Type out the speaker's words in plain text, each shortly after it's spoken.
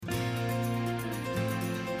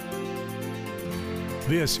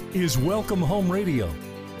This is Welcome Home Radio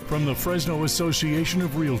from the Fresno Association of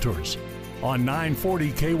Realtors on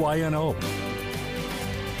 940 KYNO.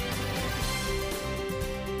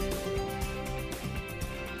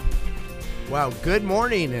 Well, good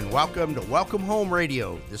morning and welcome to Welcome Home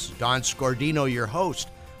Radio. This is Don Scordino, your host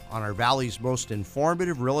on our Valley's most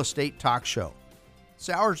informative real estate talk show. This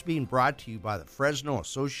hour is being brought to you by the Fresno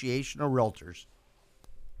Association of Realtors.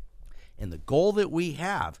 And the goal that we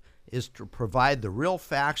have is to provide the real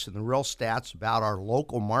facts and the real stats about our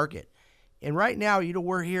local market. And right now,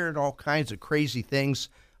 we're hearing all kinds of crazy things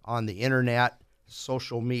on the internet,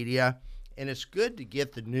 social media, and it's good to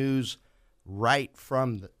get the news right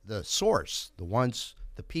from the source,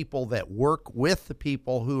 the people that work with the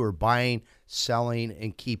people who are buying, selling,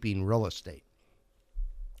 and keeping real estate.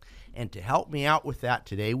 And to help me out with that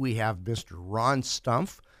today, we have Mr. Ron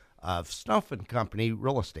Stumpf of Stumpf & Company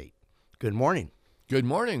Real Estate. Good morning. Good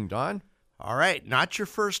morning, Don. All right, not your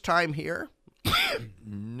first time here.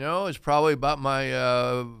 No, it's probably about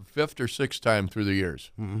my fifth or sixth time through the years.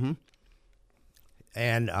 Mm-hmm.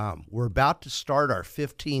 And we're about to start our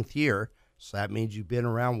 15th year, so that means you've been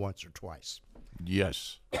around once or twice.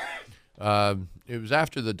 Yes. It was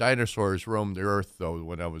after the dinosaurs roamed the earth, though,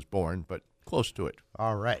 when I was born, but close to it.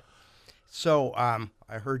 All right. So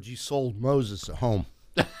I heard you sold Moses a home.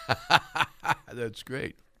 That's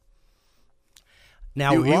great.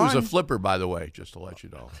 Now, he was a flipper, by the way, just to let you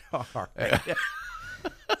know. All right.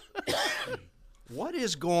 What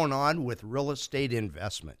is going on with real estate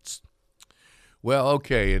investments? Well,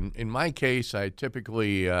 okay. In my case, I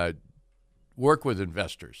typically work with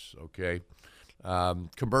investors, okay?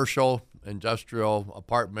 Commercial, industrial,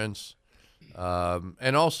 apartments,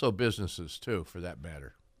 and also businesses, too, for that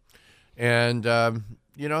matter. And,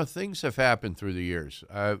 things have happened through the years.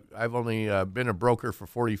 I've only been a broker for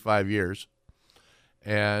 45 years.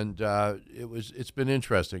 And it's been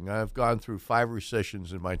interesting. I've gone through 5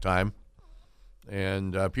 recessions in my time,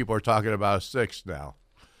 and people are talking about a 6th now.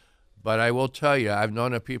 But I will tell you, I've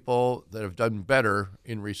known of people that have done better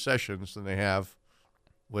in recessions than they have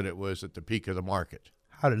when it was at the peak of the market.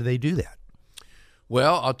 How did they do that?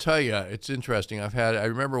 Well, I'll tell you, it's interesting. I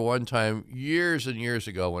remember one time years and years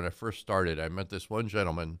ago when I first started, I met this one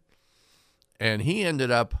gentleman, and he ended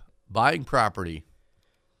up buying property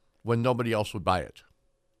when nobody else would buy it.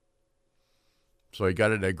 So he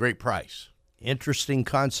got it at a great price. Interesting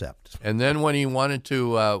concept. And then when he wanted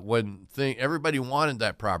to, everybody wanted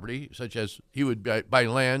that property, such as he would buy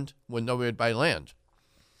land when nobody would buy land.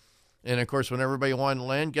 And, of course, when everybody wanted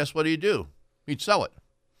land, guess what he'd do? He'd sell it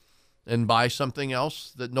and buy something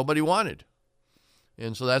else that nobody wanted.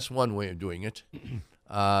 And so that's one way of doing it.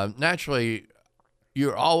 Naturally,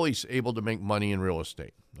 you're always able to make money in real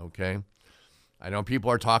estate, okay? I know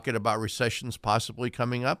people are talking about recessions possibly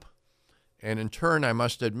coming up. And in turn, I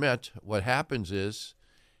must admit, what happens is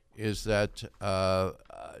that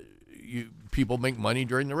people make money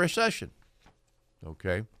during the recession,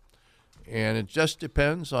 okay? And it just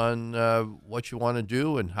depends on what you want to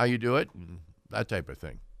do and how you do it and that type of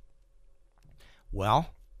thing.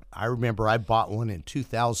 Well, I remember I bought one in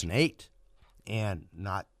 2008, and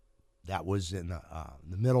that was in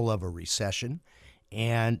the middle of a recession,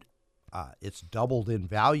 and it's doubled in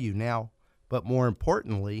value now. But more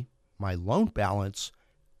importantly, my loan balance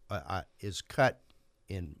is cut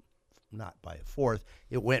in not by a fourth.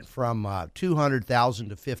 It went from $200,000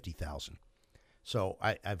 to $50,000. So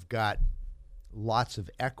I've got lots of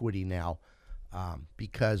equity now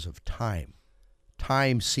because of time.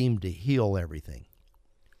 Time seemed to heal everything.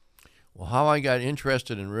 Well, how I got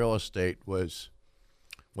interested in real estate was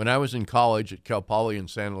when I was in college at Cal Poly in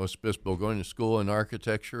San Luis Obispo, going to school in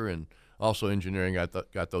architecture and also engineering.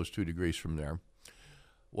 Got those 2 degrees from there.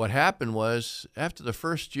 What happened was, after the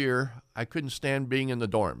first year, I couldn't stand being in the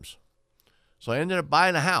dorms. So I ended up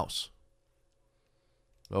buying a house,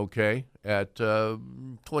 okay, at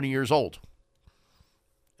 20 years old.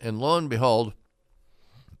 And lo and behold,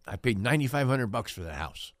 I paid $9,500 for the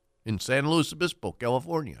house in San Luis Obispo,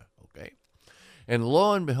 California, okay? And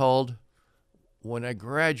lo and behold, when I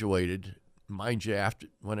graduated, mind you,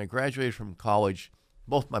 when I graduated from college,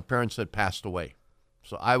 both my parents had passed away.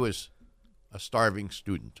 So I was a starving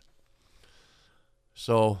student.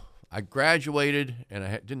 So I graduated, and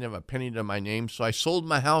I didn't have a penny to my name, so I sold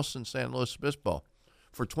my house in San Luis Obispo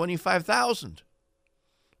for $25,000.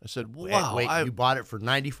 I said, "Wow!" Wait, you bought it for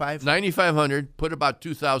 $95,000? $9,500. Put about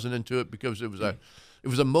 $2,000 into it because it was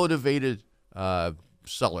a motivated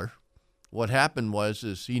seller. What happened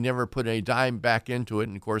was he never put a dime back into it,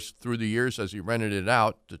 and of course, through the years as he rented it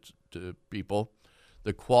out to people,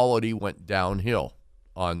 the quality went downhill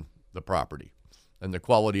on the property, and the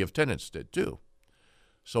quality of tenants did too.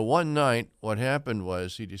 So one night, what happened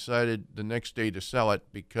was he decided the next day to sell it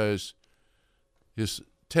because his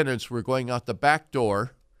tenants were going out the back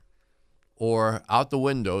door or out the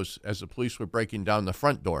windows as the police were breaking down the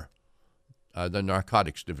front door, the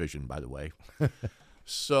narcotics division, by the way.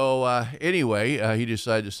 So anyway, he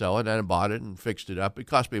decided to sell it, and I bought it and fixed it up. It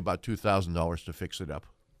cost me about $2,000 to fix it up,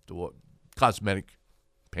 cosmetic,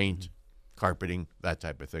 paint, carpeting, that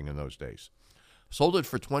type of thing in those days. Sold it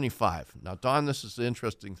for $25,000. Now, Don, this is the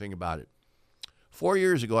interesting thing about it. 4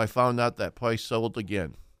 years ago, I found out that place sold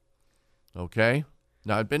again. Okay?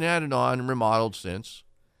 Now, it'd been added on and remodeled since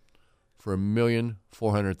for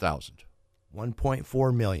 $1,400,000.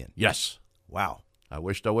 $1.4 million. Yes. Wow. I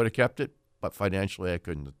wished I would have kept it, but financially I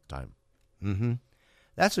couldn't at the time. Mm-hmm.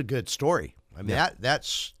 That's a good story. I mean,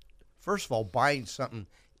 that's, first of all, buying something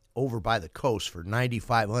over by the coast for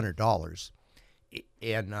 $9,500.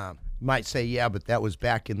 And you might say, yeah, but that was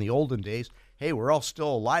back in the olden days. Hey, we're all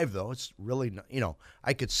still alive, though. It's really,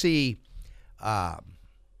 I could see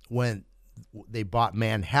when they bought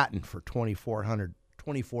Manhattan for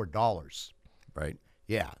 $24. Right.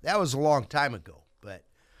 Yeah, that was a long time ago, but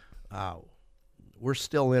we're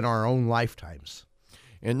still in our own lifetimes.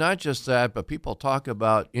 And not just that, but people talk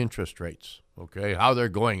about interest rates, okay, how they're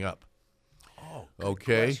going up. Oh,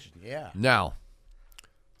 okay. Question. Yeah. Now,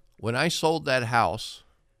 when I sold that house,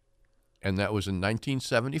 and that was in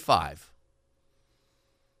 1975,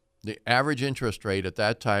 the average interest rate at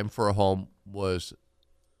that time for a home was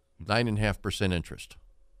 9.5% interest.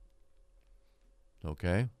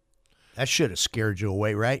 Okay? That should have scared you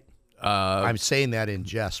away, right? I'm saying that in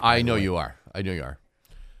jest. I know you are. I know you are.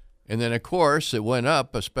 And then, of course, it went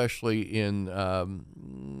up, especially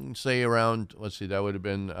in, say, around, let's see, that would have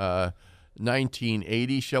been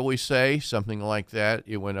 1980, shall we say, something like that.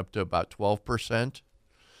 It went up to about 12%.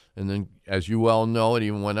 And then, as you well know, it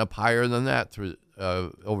even went up higher than that through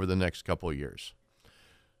over the next couple of years.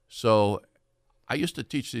 So I used to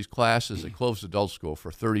teach these classes at Clovis Adult School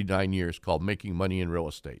for 39 years called Making Money in Real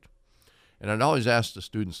Estate. And I'd always ask the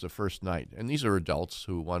students the first night, and these are adults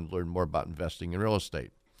who want to learn more about investing in real estate.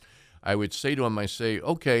 I would say to them,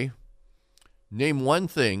 okay, name one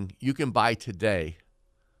thing you can buy today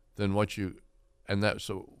than what you, and that,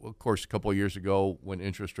 so of course, a couple of years ago when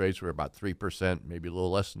interest rates were about 3%, maybe a little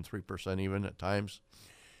less than 3% even at times,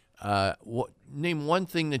 name one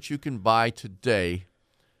thing that you can buy today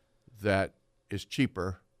that is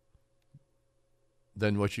cheaper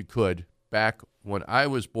than what you could back when I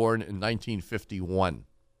was born in 1951.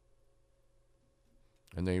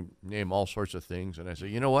 And they name all sorts of things. And I say,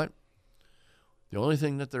 you know what? The only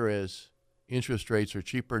thing that there is, interest rates are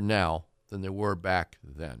cheaper now than they were back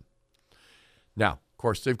then. Now, of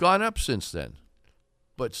course, they've gone up since then.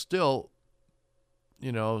 But still,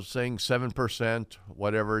 saying 7%,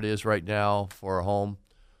 whatever it is right now for a home,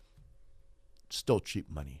 still cheap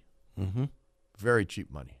money. Mm-hmm. Very cheap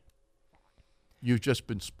money. You've just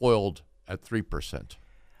been spoiled at 3%.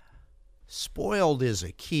 Spoiled is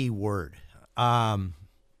a key word.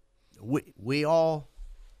 We all,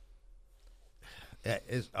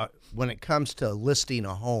 when it comes to listing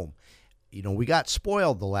a home, we got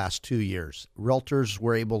spoiled the last 2 years. Realtors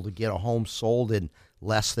were able to get a home sold in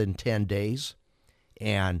less than 10 days.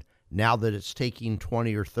 And now that it's taking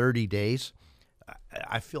 20 or 30 days,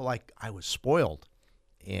 I feel like I was spoiled.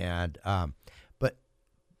 And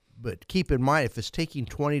but keep in mind, if it's taking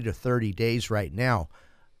 20 to 30 days right now,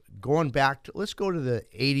 going back to, let's go to the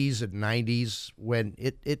 80s and 90s when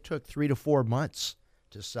it took 3 to 4 months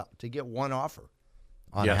to sell, to get one offer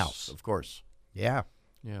on a house. Yes, of course. Yeah.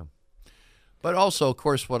 Yeah. But also, of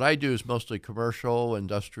course, what I do is mostly commercial,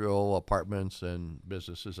 industrial, apartments, and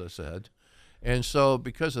businesses, as I said. And so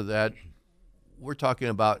because of that, we're talking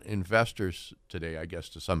about investors today, I guess,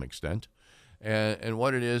 to some extent. And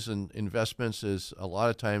what it is in investments is a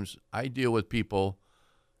lot of times I deal with people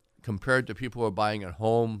compared to people who are buying a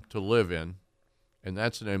home to live in, and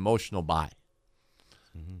that's an emotional buy.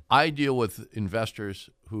 Mm-hmm. I deal with investors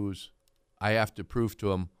whose I have to prove to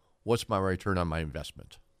them what's my return on my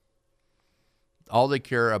investment. All they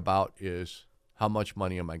care about is how much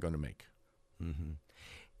money am I going to make. Mm-hmm.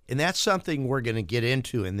 And that's something we're going to get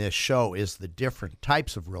into in this show is the different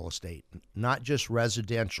types of real estate, not just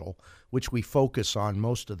residential, which we focus on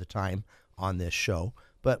most of the time on this show,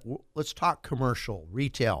 but let's talk commercial,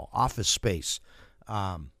 retail, office space,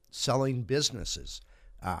 selling businesses.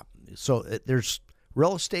 So there's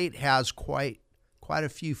real estate has quite a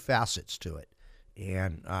few facets to it,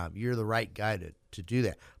 and you're the right guy to do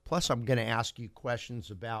that. Plus, I'm going to ask you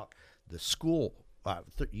questions about the school.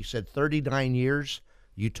 You said 39 years.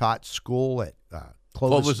 You taught school at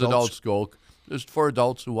Clovis Adult School. It's for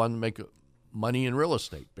adults who want to make money in real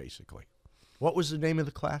estate, basically. What was the name of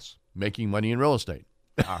the class? Making money in real estate.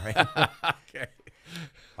 All right. Okay.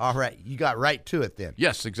 All right. You got right to it then.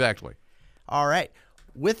 Yes, exactly. All right.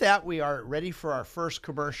 With that, we are ready for our first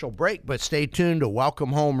commercial break, but stay tuned to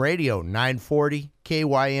Welcome Home Radio, 940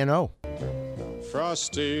 KYNO.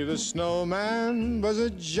 Frosty the Snowman was a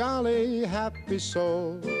jolly, happy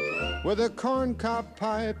soul with a corncob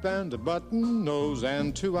pipe and a button nose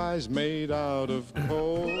and 2 eyes made out of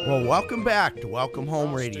coal. Well, welcome back to Welcome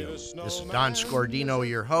Home Radio. This is Don Scordino,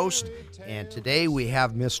 your host, and today we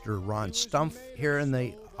have Mr. Ron Stumpf here in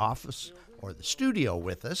the office or the studio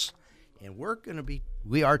with us, and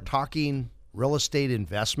we are talking real estate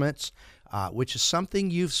investments, which is something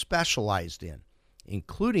you've specialized in,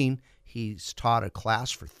 including he's taught a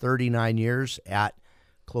class for 39 years at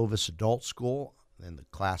Clovis Adult School, and the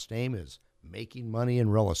class name is Making Money in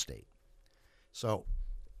Real Estate. So,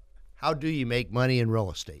 how do you make money in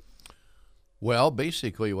real estate? Well,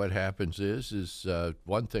 basically what happens is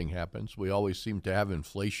one thing happens. We always seem to have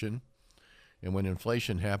inflation. And when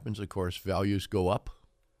inflation happens, of course, values go up,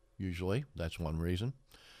 usually. That's one reason.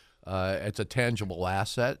 It's a tangible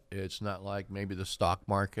asset. It's not like maybe the stock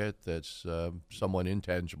market that's somewhat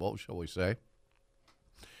intangible, shall we say.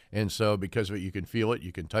 And so because of it, you can feel it,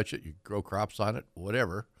 you can touch it, you can grow crops on it,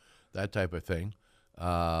 whatever, that type of thing,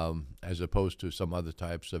 as opposed to some other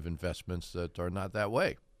types of investments that are not that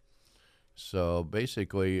way. So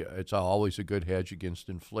basically, it's always a good hedge against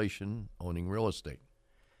inflation owning real estate.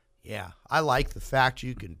 Yeah, I like the fact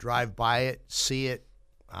you can drive by it, see it,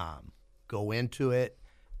 go into it,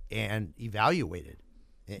 and evaluate it.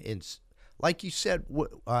 It's like you said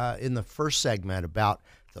in the first segment about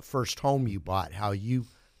the first home you bought, how you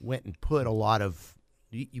went and put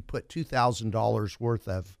you put $2,000 worth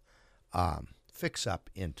of fix-up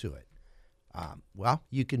into it. Well,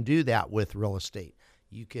 you can do that with real estate.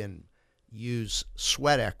 You can use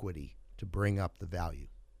sweat equity to bring up the value.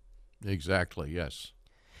 Exactly, yes.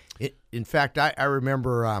 In fact, I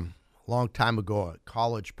remember a long time ago, a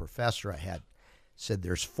college professor I had said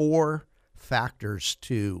there's 4 factors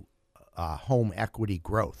to home equity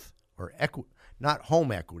growth, or not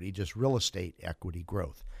home equity, just real estate equity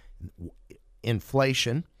growth.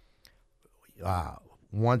 Inflation,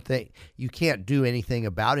 one thing, you can't do anything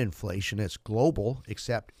about inflation. It's global,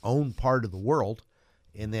 except own part of the world,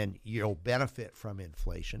 and then you'll benefit from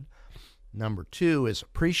inflation. Number 2 is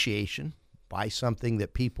appreciation. Buy something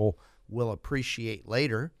that people will appreciate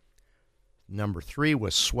later. Number 3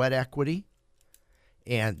 was sweat equity.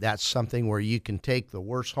 And that's something where you can take the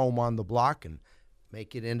worst home on the block and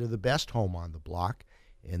make it into the best home on the block.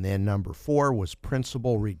 And then number 4 was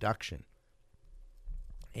principal reduction.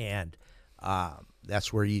 And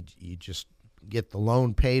that's where you just get the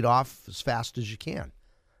loan paid off as fast as you can.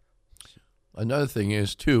 Another thing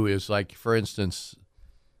is, too, is like, for instance,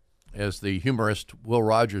 as the humorist Will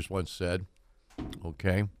Rogers once said,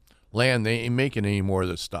 okay, land, they ain't making any more of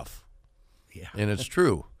this stuff. Yeah. And it's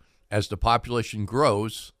true. As the population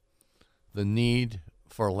grows, the need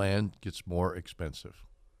for land gets more expensive.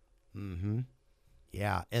 Mm-hmm.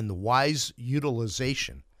 Yeah, and the wise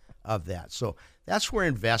utilization of that. So that's where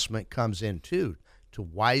investment comes in, too, to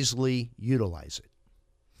wisely utilize it.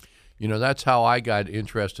 You know, that's how I got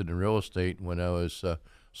interested in real estate when I was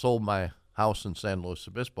sold my house in San Luis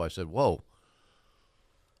Obispo. I said, whoa,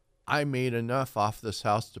 I made enough off this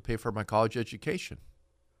house to pay for my college education.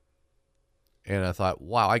 And I thought,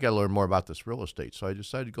 wow, I got to learn more about this real estate. So I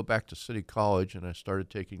decided to go back to City College, and I started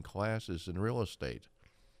taking classes in real estate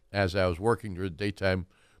as I was working during the daytime,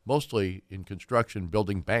 mostly in construction,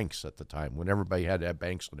 building banks at the time, when everybody had to have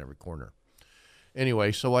banks on every corner.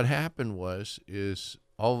 Anyway, so what happened is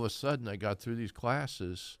all of a sudden I got through these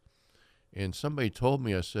classes, and somebody told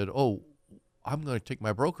me, I said, oh, I'm going to take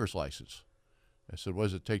my broker's license. I said, what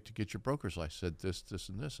does it take to get your broker's license? I said, this,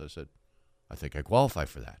 and this. I said, I think I qualify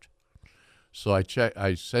for that. So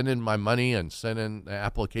I sent in my money and sent in the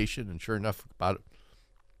application, and sure enough, about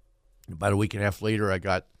a week and a half later, I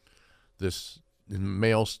got this in the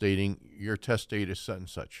mail stating, your test date is such and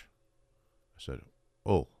such. I said,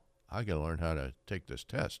 oh, I got to learn how to take this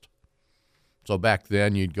test. So back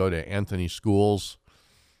then, you'd go to Anthony schools.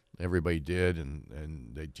 Everybody did,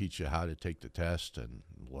 and they'd teach you how to take the test and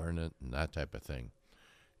learn it and that type of thing.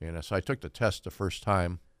 And so I took the test the first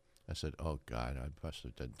time. I said, oh, God, I must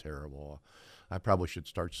have done terrible. I probably should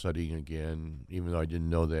start studying again, even though I didn't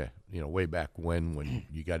know that, way back when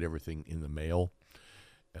you got everything in the mail,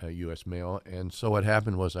 U.S. mail. And so what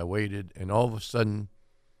happened was I waited, and all of a sudden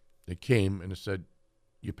it came, and it said,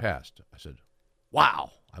 you passed. I said,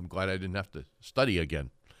 wow, I'm glad I didn't have to study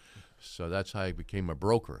again. So that's how I became a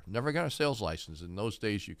broker. Never got a sales license. In those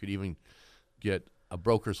days, you could even get a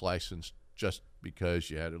broker's license just because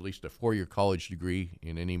you had at least a 4-year college degree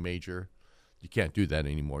in any major. You can't do that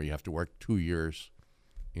anymore. You have to work 2 years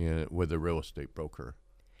with a real estate broker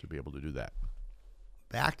to be able to do that.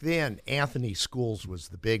 Back then, Anthony Schools was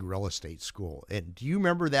the big real estate school. And do you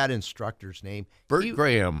remember that instructor's name? Bert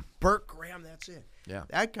Graham. Bert Graham, that's it. Yeah.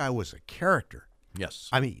 That guy was a character. Yes.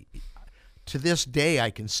 I mean, to this day,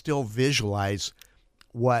 I can still visualize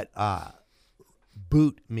what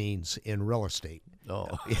boot means in real estate. Oh.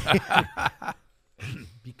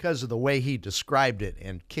 Because of the way he described it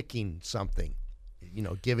and kicking something,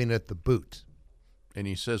 giving it the boot. And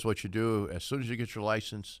he says what you do, as soon as you get your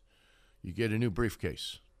license, you get a new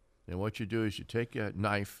briefcase. And what you do is you take a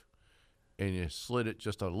knife and you slit it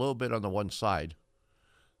just a little bit on the one side.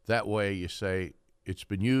 That way you say, it's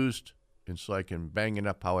been used, and so I can bang it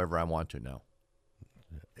up however I want to now.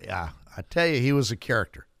 Yeah, I tell you, he was a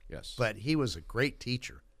character. Yes. But he was a great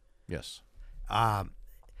teacher. Yes. All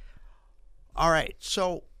right,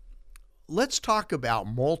 so let's talk about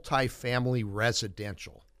multifamily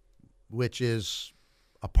residential, which is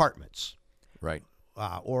apartments. Right.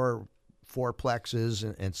 Or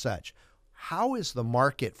fourplexes and such. How is the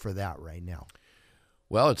market for that right now?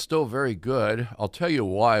 Well, it's still very good. I'll tell you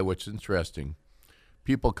why, what's interesting.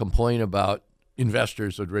 People complain about,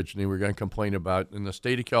 investors originally were going to complain about, in the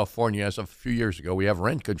state of California, as of a few years ago, we have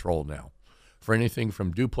rent control now for anything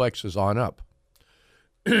from duplexes on up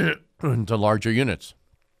to larger units.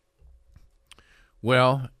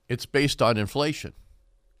 Well, it's based on inflation,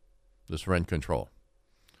 this rent control.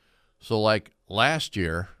 So like last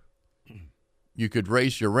year, you could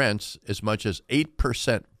raise your rents as much as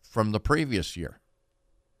 8% from the previous year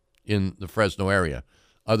in the Fresno area.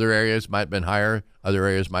 Other areas might have been higher. Other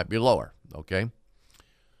areas might be lower, okay?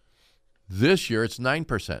 This year, it's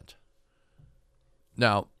 9%.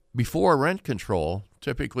 Now, before rent control,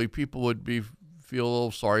 typically people would feel a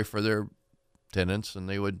little sorry for their tenants, and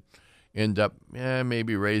they would end up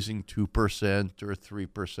maybe raising 2% or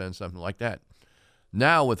 3%, something like that.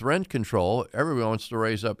 Now, with rent control, everyone wants to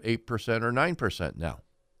raise up 8% or 9% now.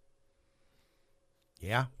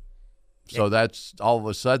 Yeah. So that's all of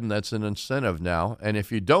a sudden, that's an incentive now. And if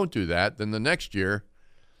you don't do that, then the next year,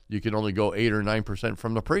 you can only go 8 or 9%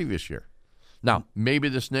 from the previous year. Now, maybe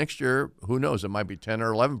this next year, who knows? It might be 10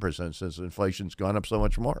 or 11% since inflation's gone up so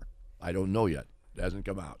much more. I don't know yet. It hasn't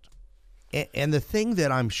come out. And the thing that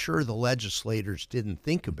I'm sure the legislators didn't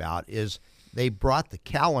think about is they brought the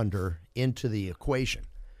calendar into the equation.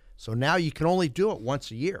 So now you can only do it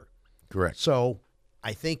once a year. Correct. So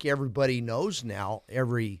I think everybody knows now,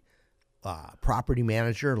 every property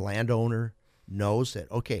manager, landowner knows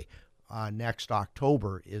that, okay, next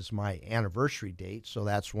October is my anniversary date, so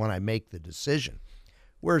that's when I make the decision.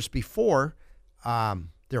 Whereas before,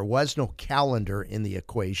 there was no calendar in the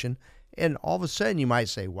equation, and all of a sudden you might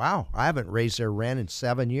say, wow, I haven't raised their rent in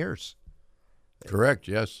 7 years. Correct,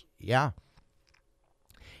 yes. Yeah.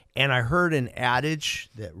 And I heard an adage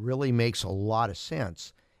that really makes a lot of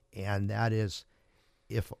sense, and that is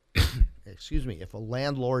if if a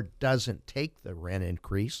landlord doesn't take the rent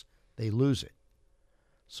increase, they lose it.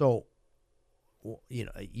 So,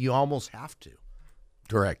 you almost have to.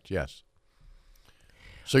 Correct, yes.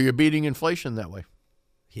 So you're beating inflation that way.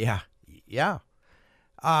 Yeah.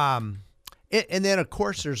 And then, of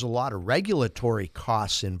course, there's a lot of regulatory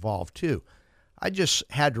costs involved, too. I just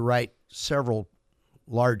had to write several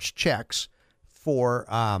large checks for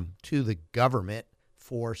to the government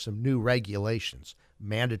for some new regulations,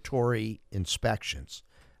 mandatory inspections.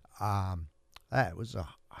 That was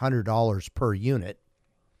 $100 per unit.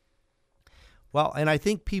 Well, and I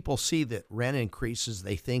think people see that rent increases,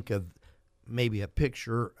 they think of maybe a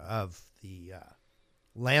picture of the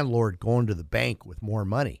landlord going to the bank with more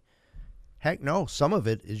money. Heck no, some of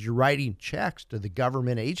it is you're writing checks to the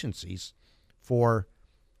government agencies for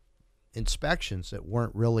inspections that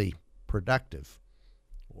weren't really productive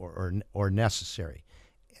or necessary.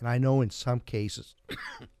 And I know in some cases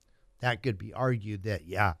that could be argued that,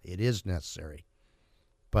 yeah, it is necessary.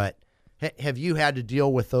 But have you had to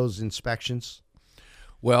deal with those inspections?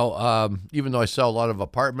 Well, even though I sell a lot of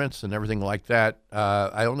apartments and everything like that,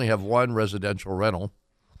 I only have one residential rental,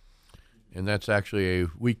 and that's actually a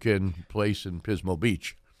weekend place in Pismo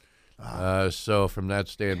Beach. So from that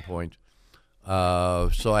standpoint,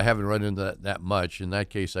 so I haven't run into that much. In that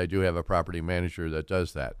case, I do have a property manager that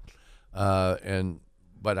does that.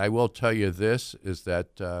 But I will tell you this, is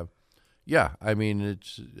that,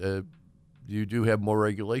 it's you do have more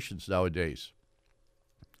regulations nowadays.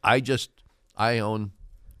 I have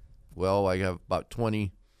about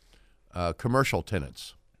 20 commercial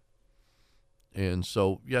tenants. And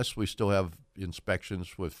so, yes, we still have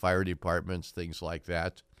inspections with fire departments, things like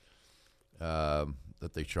that,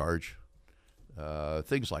 that they charge,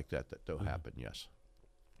 things like that do happen, yes.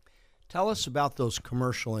 Tell us about those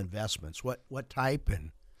commercial investments. What type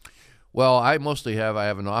and Well, I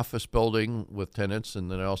have an office building with tenants,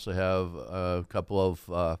 and then I also have a couple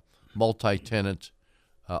of multi-tenant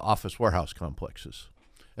office warehouse complexes.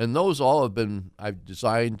 And those all I've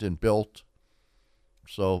designed and built,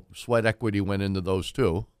 so sweat equity went into those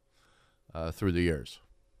too through the years.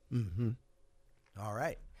 All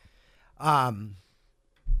right.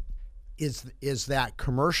 Is that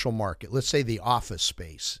commercial market, let's say the office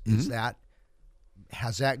space,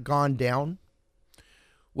 has that gone down?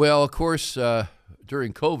 Well, of course,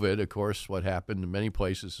 during COVID, of course, what happened in many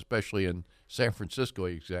places, especially in San Francisco,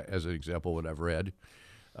 as an example, what I've read,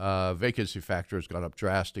 vacancy factor has gone up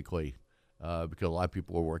drastically because a lot of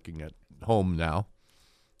people are working at home now.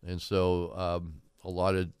 And so a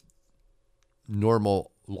lot of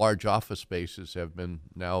normal large office spaces have been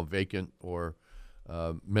now vacant or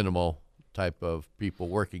minimal type of people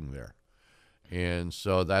working there. And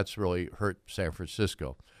so that's really hurt San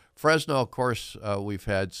Francisco. Fresno, of course, we've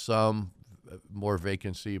had some more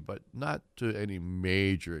vacancy, but not to any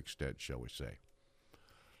major extent, shall we say.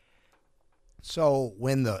 So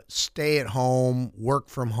when the stay-at-home,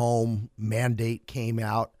 work-from-home mandate came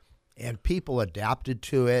out and people adapted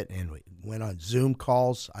to it and we went on Zoom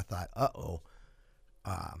calls, I thought,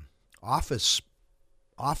 office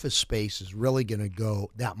space is really going to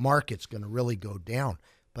go, that market's going to really go down.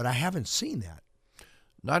 But I haven't seen that.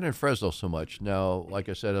 Not in Fresno so much. Now, like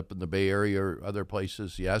I said, up in the Bay Area or other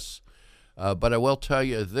places, yes. But I will tell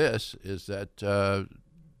you this, is that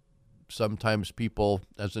sometimes people,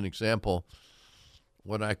 as an example,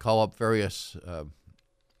 when I call up various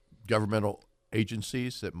governmental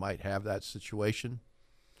agencies that might have that situation,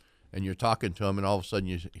 and you're talking to them, and all of a sudden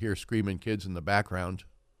you hear screaming kids in the background,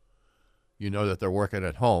 you know that they're working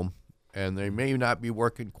at home, and they may not be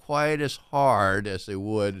working quite as hard as they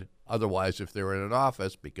would otherwise if they were in an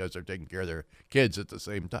office because they're taking care of their kids at the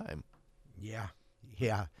same time. Yeah.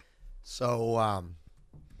 So,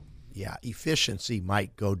 efficiency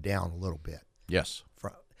might go down a little bit. Yes.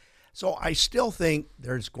 So I still think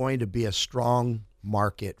there's going to be a strong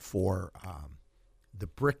market for the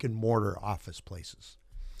brick and mortar office places.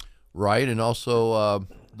 Right, and also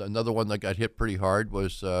another one that got hit pretty hard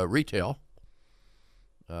was retail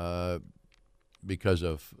because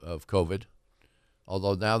of COVID.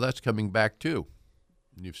 Although now that's coming back too.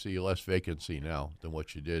 You see less vacancy now than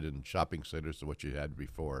what you did in shopping centers than what you had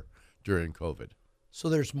before during COVID. So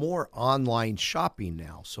there's more online shopping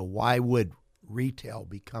now. So why would retail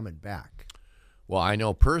be coming back? Well, I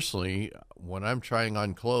know personally, when I'm trying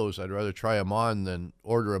on clothes, I'd rather try them on than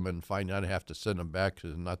order them and find out I have to send them back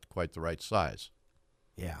because they're not quite the right size.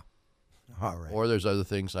 Yeah. All right. Or there's other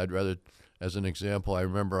things I'd rather, as an example, I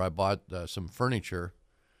remember I bought some furniture,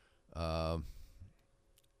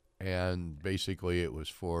 and basically it was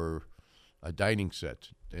for a dining set.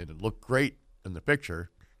 And it looked great in the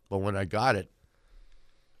picture, but when I got it,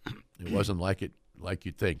 it wasn't like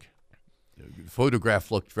you'd think. The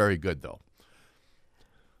photograph looked very good, though.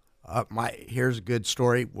 Here's a good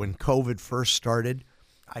story. When COVID first started,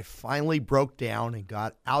 I finally broke down and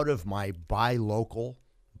got out of my buy local,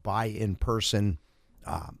 buy in person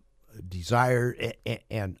desire,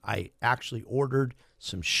 and I actually ordered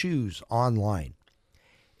some shoes online.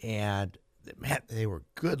 And man, they were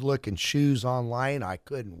good looking shoes online. I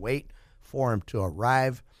couldn't wait for them to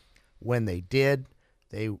arrive. When they did,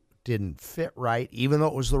 they didn't fit right, even though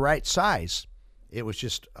it was the right size. It was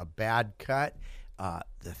just a bad cut.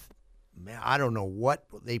 I don't know what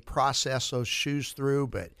they processed those shoes through,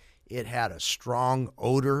 but it had a strong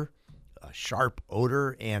odor, a sharp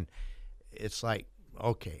odor, and it's like,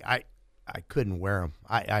 okay, I couldn't wear them.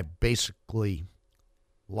 I basically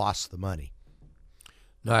lost the money.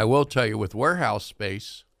 Now, I will tell you, with warehouse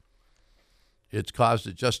space, it's caused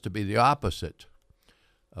it just to be the opposite.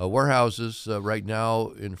 Warehouses, right now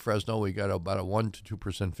in Fresno, we got about a 1 to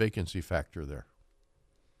 2% vacancy factor there,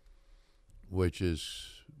 which is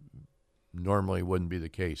normally wouldn't be the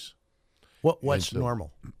case. What's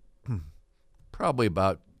normal? Probably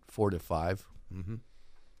about 4 to 5%.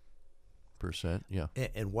 Yeah.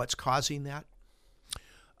 And what's causing that?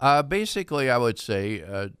 Basically, I would say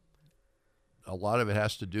a lot of it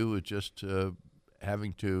has to do with just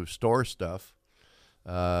having to store stuff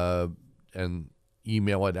and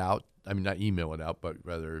email it out. I mean, not email it out, but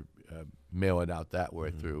rather mail it out that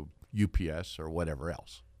way through UPS or whatever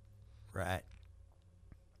else. Right.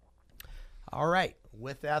 All right.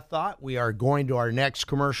 With that thought, we are going to our next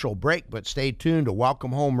commercial break, but stay tuned to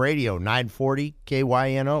Welcome Home Radio, 940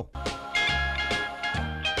 KYNO.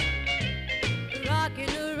 Rocking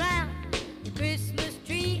around the Christmas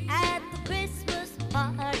tree at the Christmas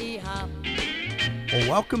party hop. Well,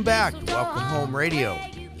 welcome back to Welcome Home Radio.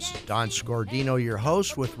 This is Don Scordino, your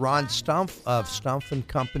host, with Ron Stumpf of Stumpf &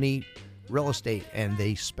 Company Real Estate, and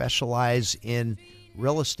they specialize in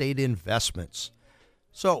real estate investments.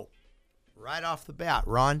 So, right off the bat,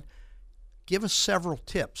 Ron, give us several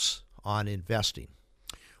tips on investing.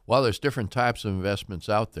 Well, there's different types of investments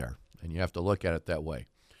out there, and you have to look at it that way.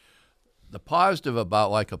 The positive about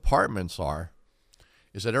like apartments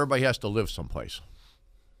is that everybody has to live someplace,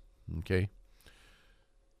 okay?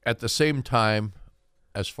 At the same time,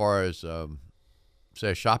 as far as, say,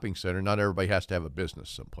 a shopping center, not everybody has to have a business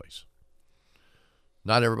someplace.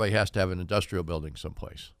 Not everybody has to have an industrial building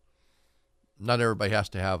someplace. Not everybody has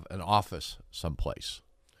to have an office someplace.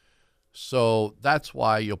 So that's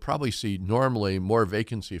why you'll probably see normally more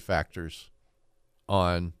vacancy factors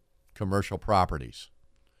on commercial properties.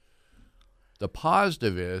 The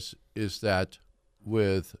positive is that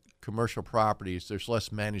with commercial properties, there's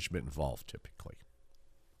less management involved typically.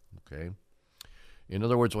 Okay? In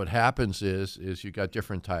other words, what happens is you've got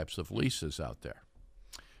different types of leases out there.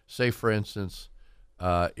 Say, for instance,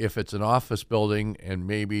 if it's an office building and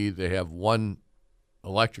maybe they have one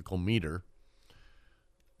electrical meter,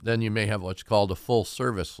 then you may have what's called a full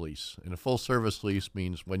service lease. And a full service lease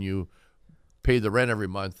means when you pay the rent every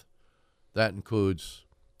month, that includes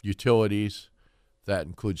utilities, that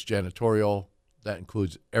includes janitorial, that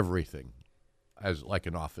includes everything, as like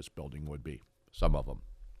an office building would be, some of them.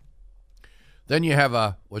 Then you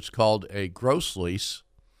have what's called a gross lease.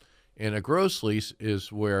 And a gross lease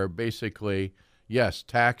is where basically, yes,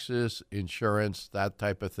 taxes, insurance, that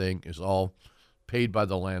type of thing is all paid by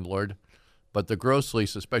the landlord. But the gross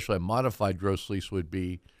lease, especially a modified gross lease, would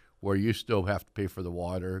be where you still have to pay for the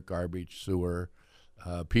water, garbage, sewer,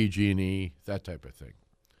 PG&E, that type of thing.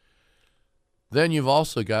 Then you've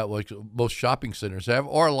also got what most shopping centers have,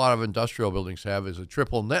 or a lot of industrial buildings have, is a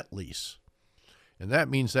triple net lease. And that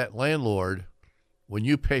means that landlord, when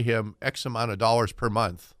you pay him X amount of dollars per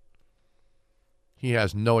month, he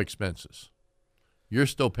has no expenses. You're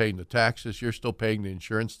still paying the taxes. You're still paying the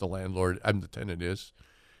insurance. The landlord, the tenant is.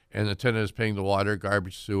 And the tenant is paying the water,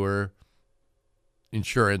 garbage, sewer,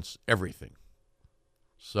 insurance, everything.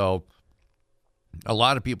 So a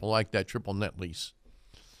lot of people like that triple net lease.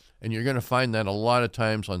 And you're going to find that a lot of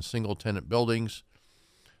times on single tenant buildings.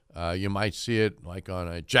 You might see it like on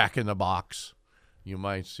a Jack in the Box. You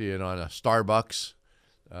might see it on a Starbucks.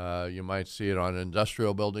 You might see it on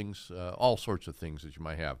industrial buildings, all sorts of things that you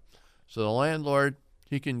might have. So the landlord,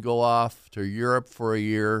 he can go off to Europe for a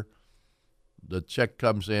year. The check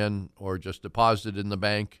comes in or just deposited in the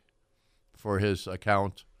bank for his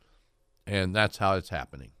account, and that's how it's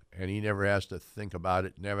happening. And he never has to think about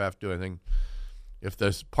it, never have to do anything. If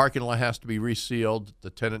the parking lot has to be resealed, the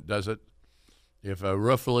tenant does it. If a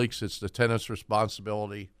roof leaks, it's the tenant's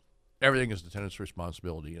responsibility. Everything is the tenant's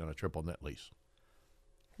responsibility on a triple net lease.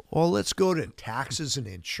 Well, let's go to taxes and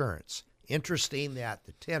insurance. Interesting that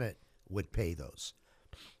the tenant would pay those.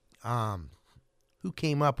 Who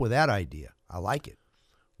came up with that idea? I like it.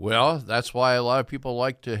 Well, that's why a lot of people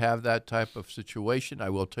like to have that type of situation. I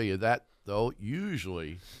will tell you that, though,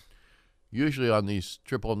 usually on these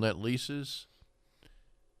triple net leases,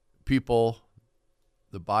 the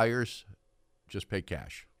buyers, just pay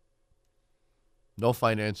cash. No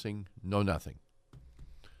financing, no nothing.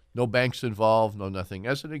 No banks involved, no nothing.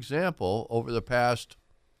 As an example, over the past,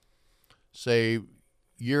 say,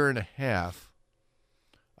 year and a half,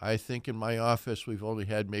 I think in my office we've only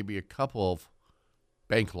had maybe a couple of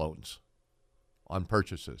bank loans on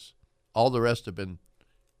purchases. All the rest have been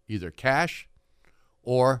either cash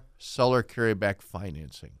or seller carryback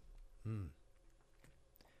financing.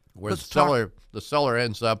 Where the seller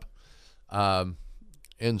ends up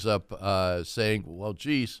saying, well,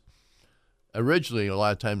 geez, originally a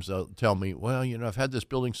lot of times they'll tell me, well, I've had this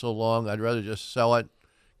building so long, I'd rather just sell it,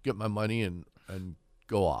 get my money, and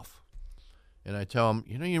go off. And I tell them,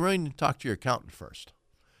 you really need to talk to your accountant first.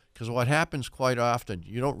 Because what happens quite often,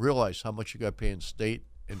 you don't realize how much you got to pay in state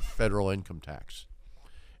and federal income tax.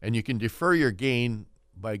 And you can defer your gain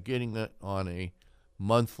by getting it on a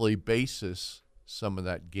monthly basis, some of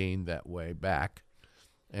that gain that way back,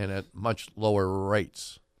 and at much lower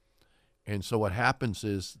rates. And so what happens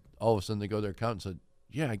is all of a sudden they go to their accountant and say,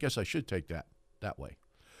 yeah, I guess I should take that way.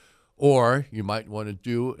 Or you might want to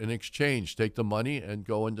do an exchange, take the money and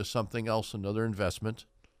go into something else, another investment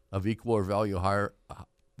of equal value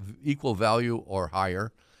or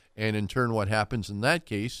higher, And in turn, what happens in that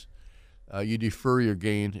case, you defer your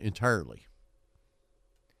gain entirely.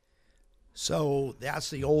 So that's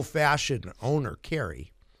the old-fashioned owner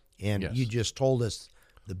carry. And Yes. you just told us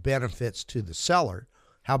the benefits to the seller.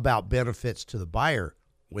 How about benefits to the buyer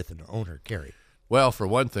with an owner carry? Well, for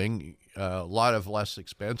one thing, a lot of less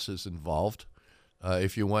expenses involved.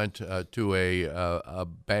 If you went to a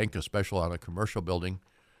bank, especially on a commercial building,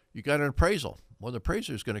 you got an appraisal. Well, the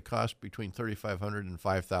appraiser is going to cost between $3,500 and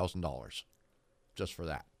 $5,000 just for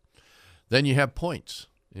that. Then you have points.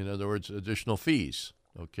 In other words, additional fees.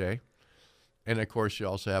 Okay, and of course you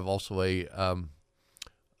also have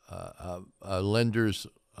a lender's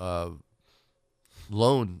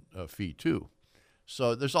loan fee too.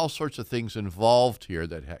 So there's all sorts of things involved here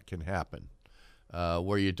that can happen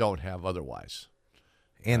where you don't have otherwise.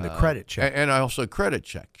 And the credit check. And also credit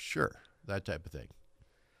check, sure, that type of thing.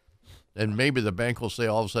 And maybe the bank will say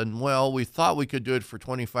all of a sudden, well, we thought we could do it for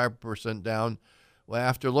 25% down. Well,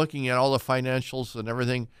 after looking at all the financials and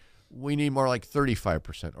everything, we need more like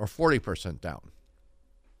 35% or 40% down.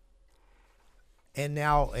 And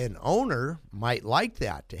now an owner might like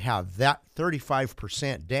that, to have that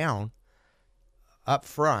 35% down up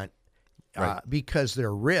front, Right. because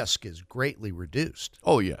their risk is greatly reduced.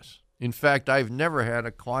 Oh, yes. In fact, I've never had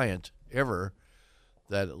a client ever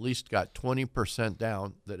that at least got 20%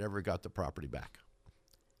 down that ever got the property back.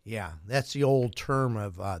 Yeah, that's the old term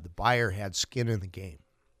of the buyer had skin in the game.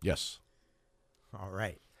 Yes. All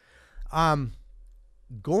right.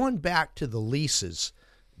 Going back to the leases,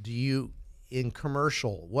 do you, in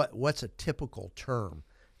commercial, what's a typical term?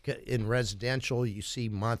 In residential, you see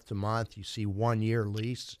month to month, you see 1 year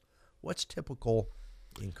lease. What's typical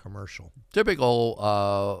in commercial?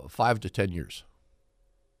 Typical 5 to 10 years.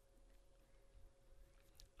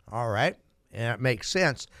 All right. And it makes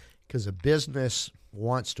sense because a business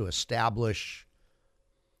wants to establish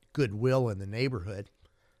goodwill in the neighborhood.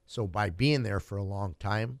 So by being there for a long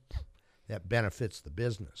time, that benefits the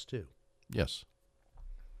business too. Yes.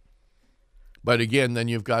 But again, then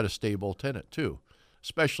you've got a stable tenant too.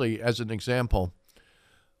 Especially as an example,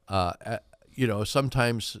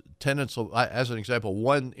 sometimes tenants will, as an example,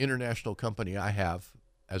 one international company I have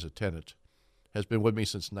as a tenant has been with me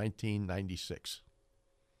since 1996.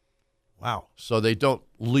 Wow. So they don't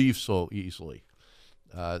leave so easily.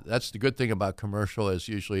 That's the good thing about commercial, is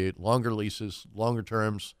usually longer leases, longer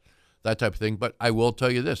terms, that type of thing. But I will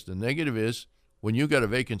tell you this, the negative is when you got a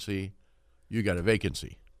vacancy, you got a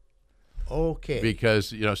vacancy. Okay.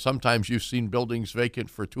 Because, sometimes you've seen buildings vacant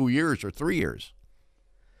for 2 years or 3 years.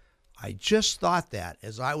 I just thought that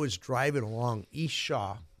as I was driving along East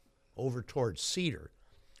Shaw over towards Cedar,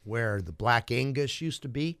 where the Black Angus used to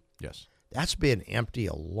be. Yes. That's been empty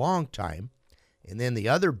a long time. And then the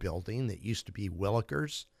other building that used to be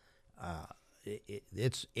Willikers,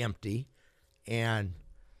 it's empty. And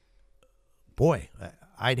boy,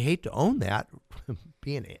 I'd hate to own that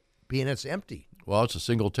being it's empty. Well, it's a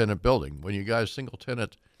single tenant building. When you got a single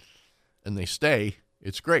tenant and they stay,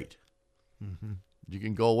 it's great. Mm-hmm. You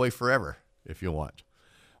can go away forever if you want.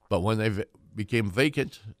 But when they became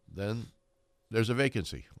vacant, then there's a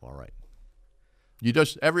vacancy. All right.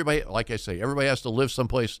 Everybody, like I say, everybody has to live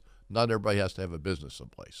someplace. Not everybody has to have a business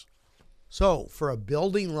someplace. So for a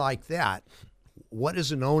building like that, what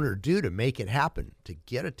does an owner do to make it happen, to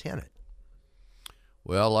get a tenant?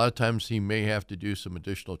 Well, a lot of times he may have to do some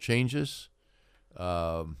additional changes.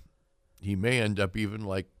 He may end up even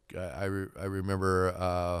like I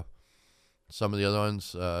remember some of the other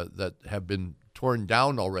ones that have been torn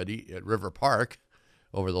down already at River Park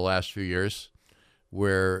over the last few years,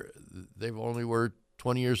 where they've only were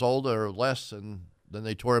 20 years old or less, and then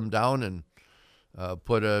they tore them down and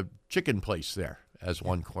put a chicken place there as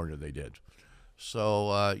one corner they did.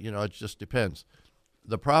 So, it just depends.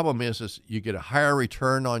 The problem is you get a higher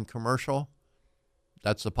return on commercial.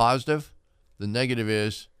 That's the positive. The negative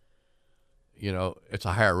is, it's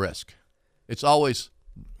a higher risk. It's always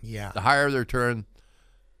the higher the return,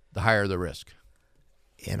 the higher the risk.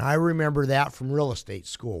 And I remember that from real estate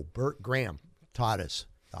school. Bert Graham taught us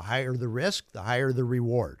the higher the risk, the higher the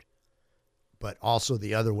reward, but also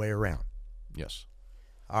the other way around. Yes.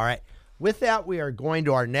 All right. With that, we are going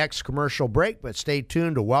to our next commercial break, but stay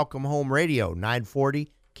tuned to Welcome Home Radio,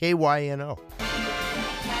 940 KYNO.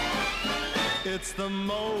 It's the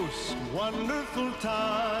most wonderful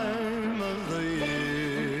time of the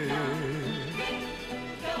year,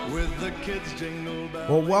 with the kids jingle bells.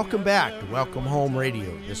 Well, welcome back to Welcome Home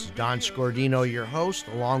Radio. This is Don Scordino, your host,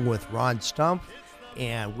 along with Ron Stump,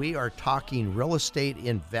 and we are talking real estate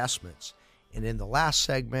investments. And in the last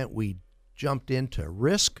segment, we jumped into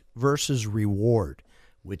risk versus reward,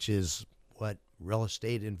 which is what real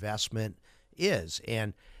estate investment is.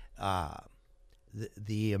 And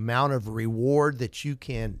the amount of reward that you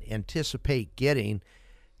can anticipate getting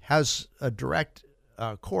has a direct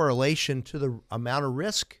correlation to the amount of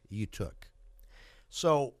risk you took.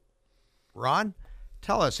 So, Ron,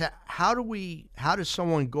 tell us, how does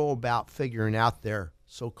someone go about figuring out their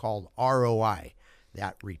so-called ROI,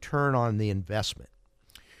 that return on the investment?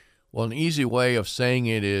 Well, an easy way of saying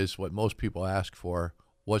it is what most people ask for: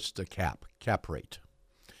 what's the cap rate?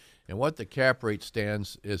 And what the cap rate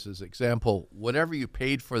stands is, as example, whatever you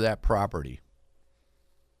paid for that property,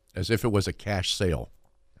 as if it was a cash sale.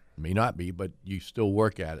 It may not be, but you still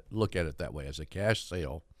look at it that way, as a cash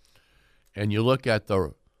sale, and you look at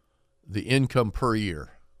the income per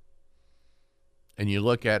year, and you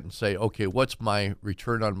look at and say, okay, what's my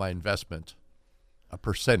return on my investment? A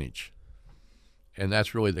percentage. And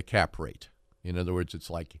that's really the cap rate. In other words,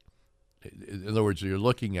 you're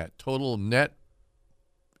looking at total net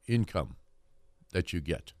income that you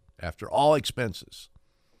get after all expenses.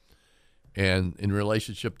 And in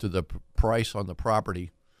relationship to the price on the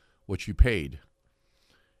property, what you paid.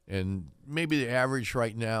 And maybe the average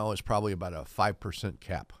right now is probably about a 5%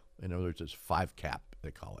 cap. In other words, it's 5 cap,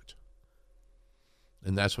 they call it.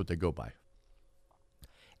 And that's what they go by.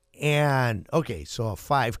 And, okay, so a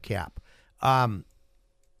 5 cap.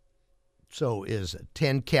 So is a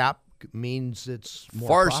 10 cap means it's more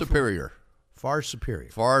far profitable? superior. Far superior.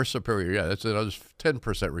 Far superior, yeah. That's another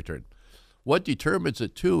 10% return. What determines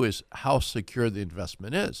it, too, is how secure the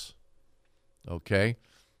investment is. Okay?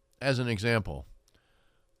 As an example,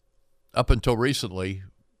 up until recently,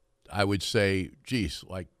 I would say, geez,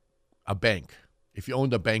 like a bank. If you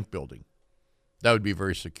owned a bank building, that would be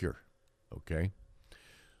very secure. Okay?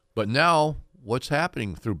 But now, what's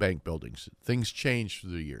happening through bank buildings? Things change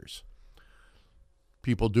through the years.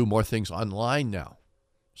 People do more things online now,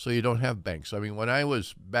 so you don't have banks. I mean, when I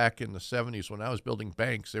was back in the 70s, when I was building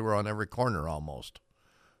banks, they were on every corner almost.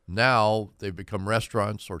 Now they've become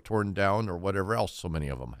restaurants or torn down or whatever else so many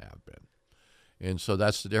of them have been. And so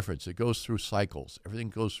that's the difference. It goes through cycles. Everything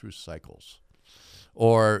goes through cycles.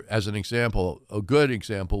 Or as an example, a good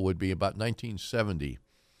example would be about 1970.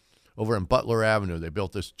 Over in Butler Avenue, they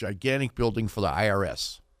built this gigantic building for the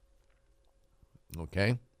IRS.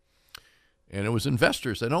 Okay? And it was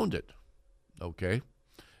investors that owned it. Okay?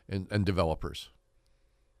 And developers.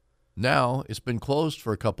 Now, it's been closed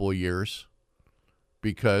for a couple of years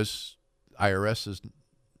because IRS is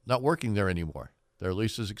not working there anymore. Their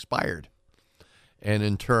lease has expired. And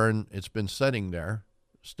in turn, it's been sitting there,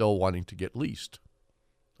 still wanting to get leased.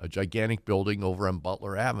 A gigantic building over on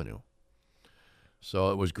Butler Avenue.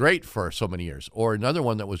 So it was great for so many years. Or another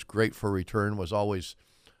one that was great for return was always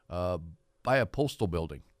buy a postal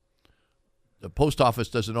building. The post office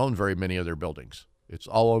doesn't own very many of their buildings. It's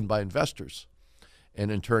all owned by investors.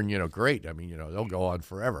 And in turn, great. I mean, they'll go on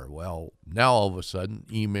forever. Well, now all of a sudden,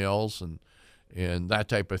 emails and that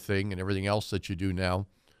type of thing and everything else that you do now,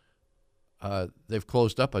 they've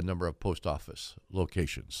closed up a number of post office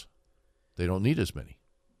locations. They don't need as many.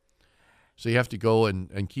 So you have to go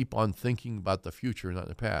and keep on thinking about the future, not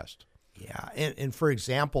the past. Yeah, and for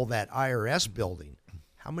example, that IRS building,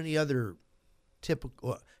 how many other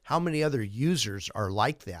users are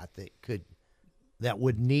like that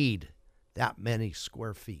would need that many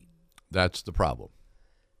square feet? That's the problem.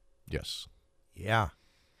 Yes. Yeah.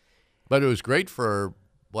 But it was great for,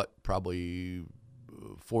 probably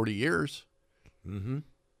 40 years. Mm-hmm.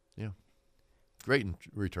 Yeah. Great in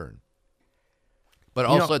return. But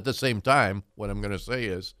also at the same time, what I'm going to say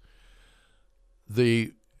is,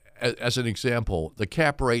 as an example, the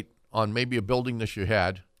cap rate on maybe a building that you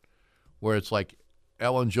had, where it's like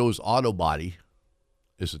Ellen Joe's Auto Body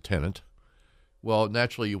is a tenant, well,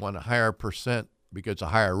 naturally you want a higher percent because it's a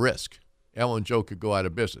higher risk. Ellen Joe could go out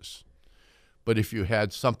of business. But if you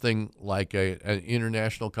had something like an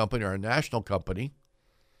international company or a national company,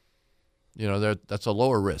 that's a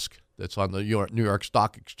lower risk. That's on the New York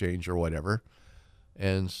Stock Exchange or whatever.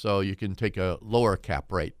 And so you can take a lower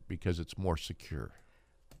cap rate because it's more secure.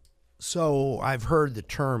 So I've heard the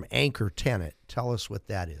term anchor tenant. Tell us what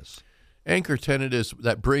that is. Anchor tenant is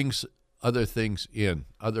that brings other things in,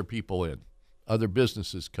 other people in, other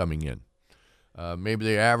businesses coming in. Maybe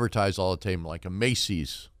they advertise all the time, like a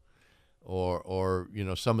Macy's or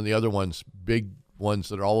some of the other ones, big ones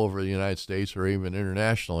that are all over the United States or even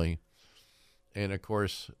internationally. And, of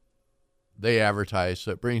course, they advertise,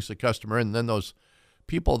 so it brings the customer in. And then those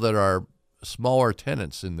people that are smaller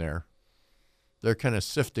tenants in there, they're kind of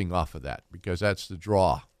sifting off of that because that's the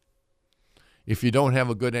draw. If you don't have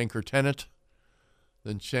a good anchor tenant,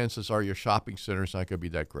 then chances are your shopping center is not going to be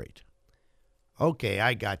that great. Okay,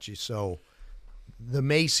 I got you. So the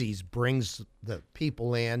Macy's brings the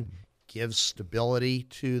people in, gives stability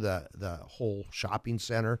to the whole shopping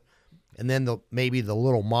center, and then maybe the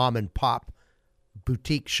little mom and pop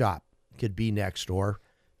boutique shop could be next door,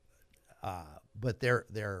 but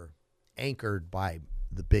they're anchored by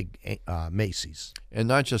the big Macy's. And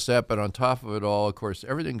not just that, but on top of it all, of course,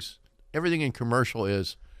 everything in commercial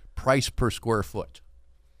is price per square foot.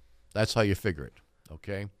 That's how you figure it,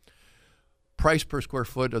 okay? Price per square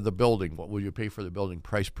foot of the building. What will you pay for the building?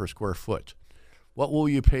 Price per square foot. What will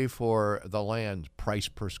you pay for the land? Price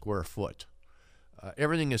per square foot.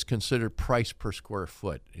 Everything is considered price per square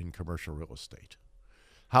foot in commercial real estate.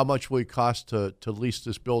 How much will it cost to lease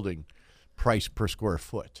this building? Price per square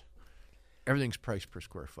foot. Everything's price per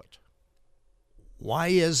square foot. Why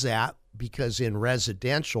is that? Because in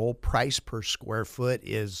residential, price per square foot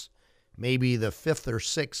is maybe the fifth or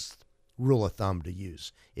sixth rule of thumb to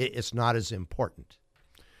use. It's not as important.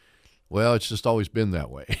 Well, it's just always been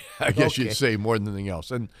that way. I guess you'd say more than anything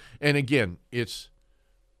else. And again, it's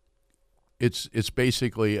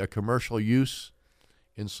basically a commercial use,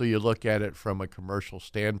 and so you look at it from a commercial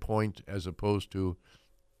standpoint as opposed to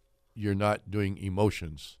you're not doing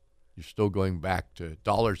emotions. You're still going back to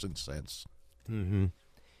dollars and cents. Mm-hmm.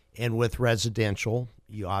 And with residential,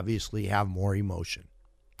 you obviously have more emotion.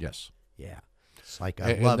 Yes. Yeah. It's like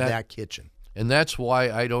I love that kitchen. And that's why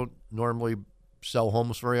I don't normally sell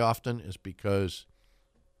homes very often, is because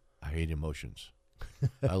I hate emotions.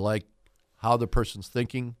 I like how the person's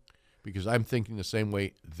thinking, because I'm thinking the same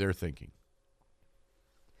way they're thinking.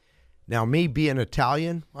 Now, me being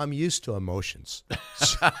Italian, I'm used to emotions.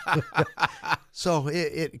 So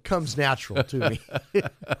it comes natural to me.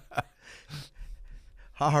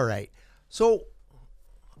 All right. So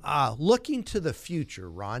looking to the future,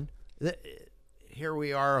 Ron, here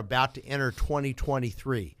we are about to enter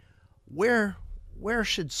 2023. Where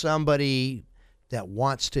should somebody that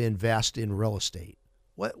wants to invest in real estate,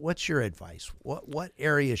 what's your advice? What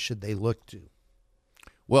areas should they look to?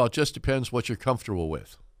 Well, it just depends what you're comfortable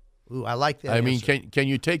with. Ooh, I like that. I mean, answer. can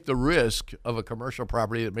you take the risk of a commercial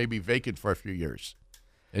property that may be vacant for a few years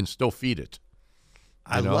and still feed it?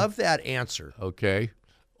 I love that answer. Okay.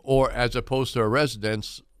 Or as opposed to a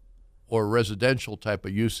residence or residential type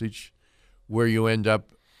of usage where you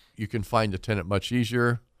can find a tenant much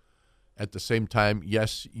easier. At the same time,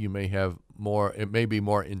 yes, you may have more, it may be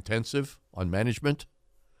more intensive on management.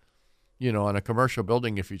 You know, on a commercial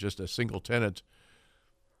building, if you're just a single tenant,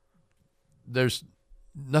 there's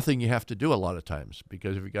nothing you have to do a lot of times,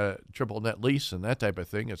 because if you got a triple net lease and that type of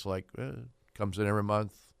thing, it's like, comes in every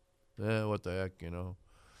month. What the heck,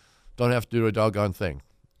 don't have to do a doggone thing.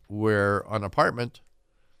 Where on apartment,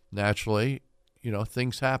 naturally,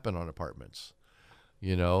 things happen on apartments.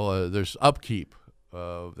 There's upkeep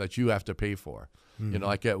that you have to pay for. Mm-hmm.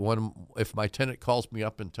 Like if my tenant calls me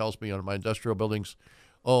up and tells me on my industrial buildings,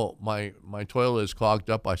 oh, my toilet is clogged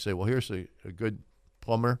up, I say, well, here's a good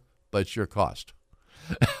plumber, but it's your cost.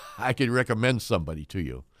 I could recommend somebody to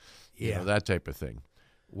you. Yeah. That type of thing.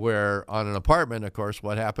 Where on an apartment, of course,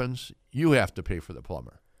 what happens? You have to pay for the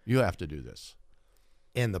plumber. You have to do this.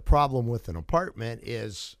 And the problem with an apartment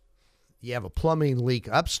is you have a plumbing leak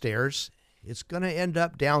upstairs, it's going to end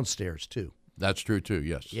up downstairs too. That's true too,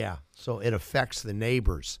 yes. Yeah, so it affects the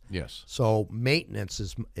neighbors. Yes. So maintenance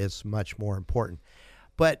is much more important.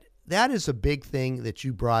 But that is a big thing that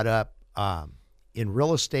you brought up in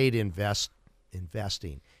real estate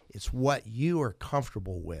investing. It's what you are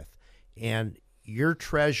comfortable with. And your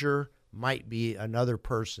treasure might be another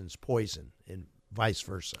person's poison and vice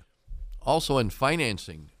versa. Also in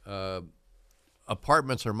financing,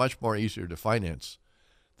 apartments are much more easier to finance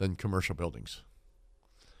than commercial buildings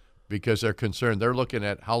because they're concerned. They're looking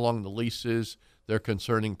at how long the lease is. They're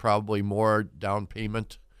concerning probably more down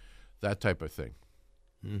payment, that type of thing.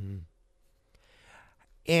 Mm-hmm.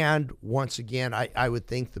 And once again, I would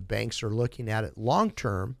think the banks are looking at it long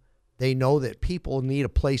term. They know that people need a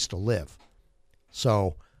place to live.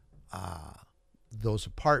 So those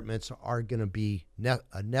apartments are going to be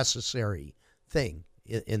a necessary thing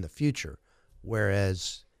in the future,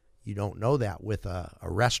 whereas you don't know that with a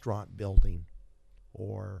restaurant building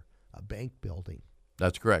or a bank building.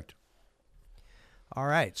 That's correct. All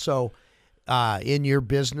right. So in your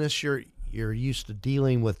business, you're used to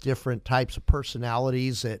dealing with different types of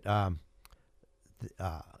personalities.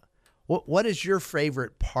 What is your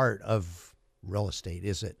favorite part of real estate?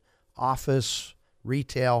 Is it office,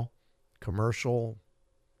 retail, commercial?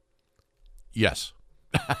 Yes.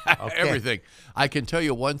 Okay. Everything. I can tell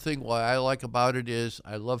you one thing why I like about it is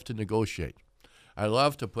I love to negotiate. I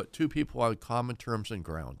love to put two people on common terms and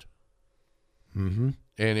ground. Mm-hmm.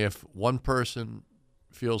 And if one person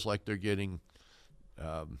feels like they're getting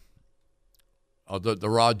the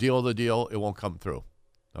raw deal of the deal, it won't come through,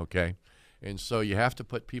 okay? And so you have to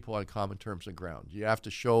put people on common terms of ground. You have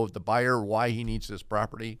to show the buyer why he needs this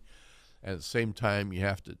property. And at the same time, you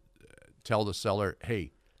have to tell the seller,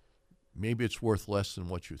 hey, maybe it's worth less than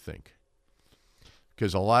what you think.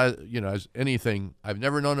 Because a lot of, as anything, I've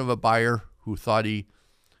never known of a buyer who thought he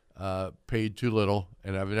paid too little,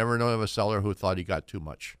 and I've never known of a seller who thought he got too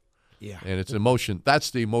much. Yeah. And it's emotion. That's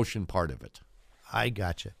the emotion part of it. I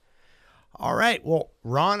gotcha. All right. Well,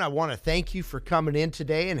 Ron, I want to thank you for coming in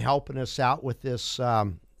today and helping us out with this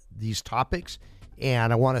these topics.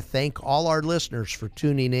 And I want to thank all our listeners for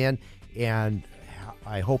tuning in. And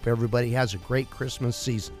I hope everybody has a great Christmas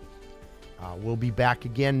season. We'll be back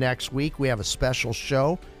again next week. We have a special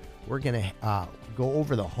show. We're going to go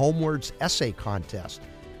over the Homewards Essay Contest.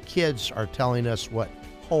 Kids are telling us what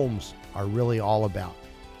homes are really all about.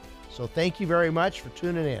 So thank you very much for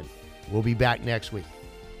tuning in. We'll be back next week.